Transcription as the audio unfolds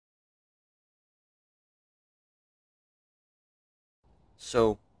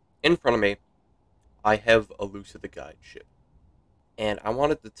So, in front of me, I have a Lucid the Guide ship, and I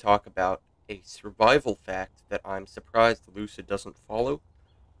wanted to talk about a survival fact that I'm surprised Lucid doesn't follow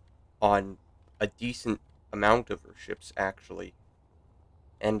on a decent amount of her ships, actually,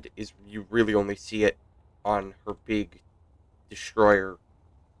 and is you really only see it on her big destroyer,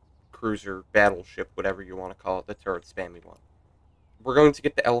 cruiser, battleship, whatever you want to call it, the turret spammy one. We're going to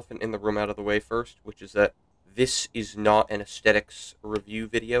get the elephant in the room out of the way first, which is that this is not an aesthetics review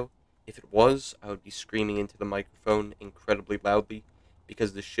video. If it was, I would be screaming into the microphone incredibly loudly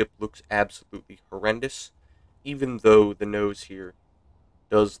because the ship looks absolutely horrendous, even though the nose here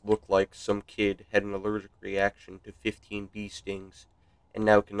does look like some kid had an allergic reaction to 15 bee stings and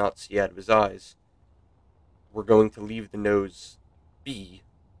now cannot see out of his eyes. We're going to leave the nose be,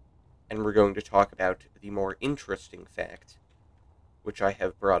 and we're going to talk about the more interesting fact, which I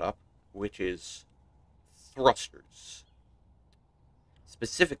have brought up, which is thrusters.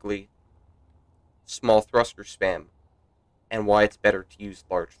 Specifically, small thruster spam, and why it's better to use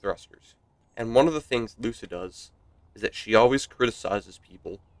large thrusters. And one of the things Lusa does is that she always criticizes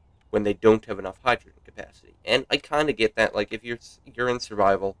people when they don't have enough hydrogen capacity. And I kind of get that. Like, if you're in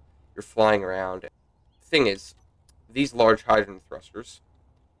survival, you're flying around. The thing is, these large hydrogen thrusters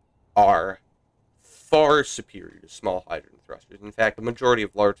are far superior to small hydrogen thrusters. In fact, the majority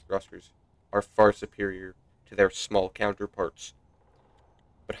of large thrusters are far superior to their small counterparts.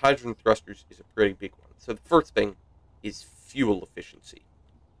 But hydrogen thrusters is a pretty big one. So the first thing is fuel efficiency.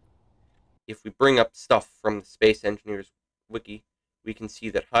 If we bring up stuff from the Space Engineers wiki, we can see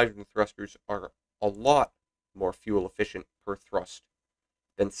that hydrogen thrusters are a lot more fuel efficient per thrust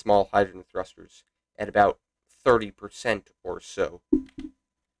than small hydrogen thrusters, at about 30% or so.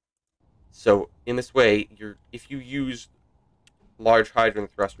 So in this way, if you use large hydrogen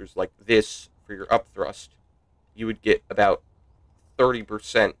thrusters like this for your upthrust, you would get about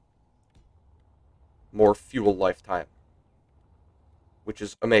 30% more fuel lifetime, which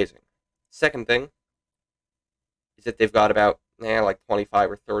is amazing. Second thing is that they've got about like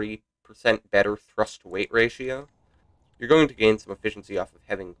 25 or 30% better thrust to weight ratio. You're going to gain some efficiency off of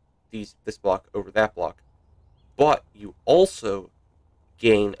having this block over that block, but you also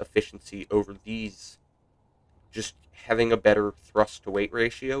gain efficiency over these just having a better thrust to weight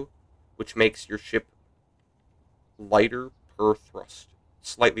ratio, which makes your ship lighter per thrust,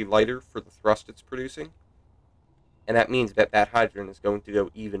 slightly lighter for the thrust it's producing. And that means that hydrogen is going to go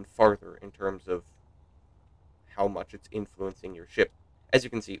even farther in terms of how much it's influencing your ship. As you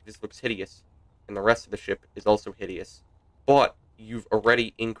can see, this looks hideous, and the rest of the ship is also hideous. But you've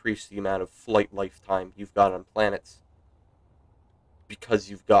already increased the amount of flight lifetime you've got on planets because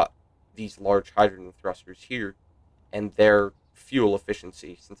you've got these large hydrogen thrusters here, and their fuel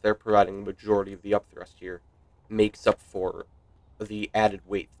efficiency, since they're providing the majority of the upthrust here, makes up for the added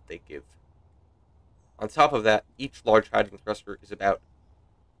weight that they give. On top of that, each large hydrogen thruster is about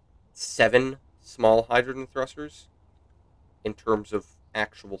 7 small hydrogen thrusters in terms of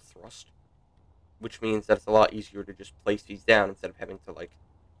actual thrust, which means that it's a lot easier to just place these down instead of having to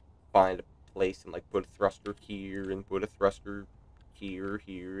find a place and put a thruster here and put a thruster here,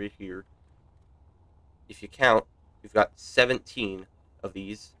 here, and here. If you count, you've got 17 of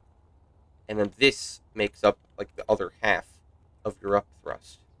these, and then this makes up the other half of your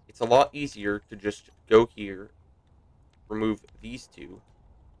upthrust. It's a lot easier to just go here, remove these two,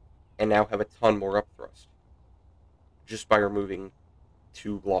 and now have a ton more upthrust just by removing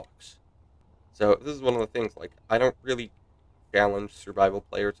 2 blocks. So this is one of the things, I don't really challenge survival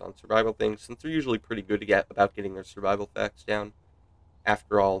players on survival things, since they're usually pretty good about getting their survival facts down.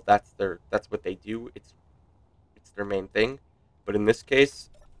 After all, that's what they do. It's their main thing. But in this case,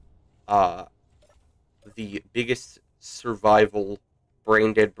 the biggest survival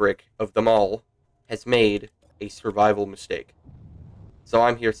brain-dead brick of them all has made a survival mistake. So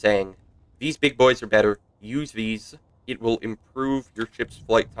I'm here saying, these big boys are better, use these, it will improve your ship's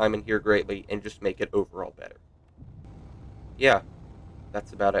flight time in here greatly, and just make it overall better. Yeah,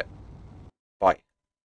 that's about it.